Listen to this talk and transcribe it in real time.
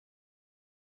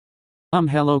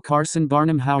Hello Carson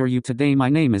Barnum, how are you today? My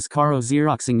name is Coro,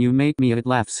 Xeroxing you make me, it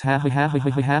laughs, ha ha ha ha ha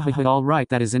ha ha ha. Alright,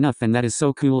 that is enough and that is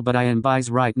so cool, but I am busy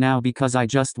right now because I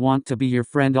just want to be your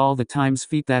friend all the times,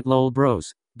 feet that lol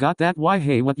bros. Got that? Why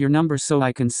hey, what your number so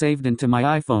I can saved into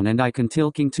my iPhone and I can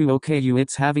tilting to okay you,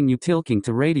 it's having you tilting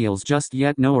to radials just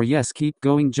yet no or yes, keep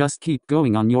going, just keep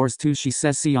going on yours too, she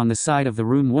says. See on the side of the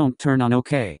room won't turn on,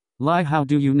 okay. Lie, how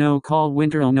do you know? Call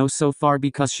winter, oh no, so far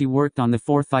because she worked on the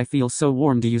 4th. I feel so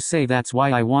warm, do you say? That's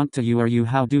why I want to you. Are you?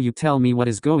 How do you tell me what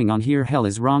is going on here? Hell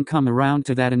is wrong, come around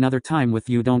to that another time with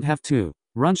you, don't have to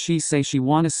run. She say she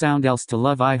wanna sound else to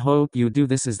love, I hope you do.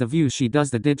 This is the view, she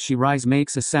does the did she rise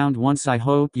makes a sound once, I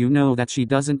hope you know that she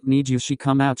doesn't need you, she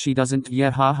come out, she doesn't, yeah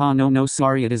haha no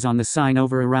sorry, it is on the sign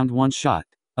over around one shot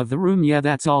of the room, yeah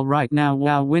that's all right now.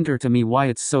 Wow, winter to me, why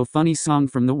it's so funny, song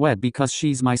from the web because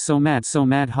she's my so mad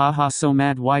haha so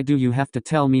mad. Why do you have to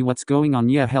tell me what's going on?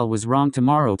 Yeah hell was wrong,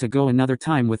 tomorrow to go another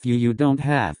time with you, you don't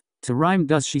have to rhyme,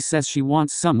 does she? Says she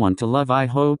wants someone to love, I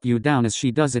hope you down as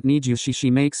she does it need you,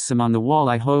 she makes some on the wall,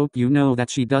 I hope you know that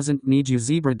she doesn't need you.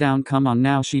 Zebra down, come on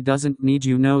now, she doesn't need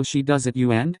you, no she does it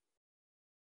you. And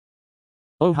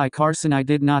oh hi Carson, I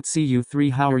did not see you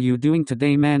 3, how are you doing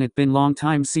today man? It been long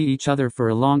time, see each other for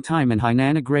a long time. And hi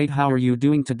Nana, great, how are you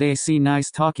doing today? See,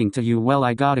 nice talking to you. Well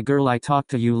I got a girl, I talk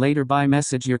to you later, by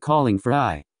message you're calling for.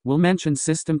 I will mention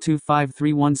system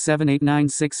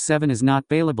 253178967 is not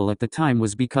available at the time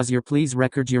was because your please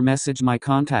record your message my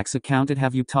contacts accounted.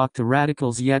 Have you talked to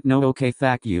radicals yet? No, okay,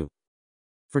 thank you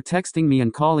for texting me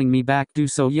and calling me back, do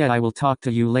so. Yeah, I will talk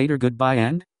to you later, goodbye.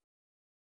 And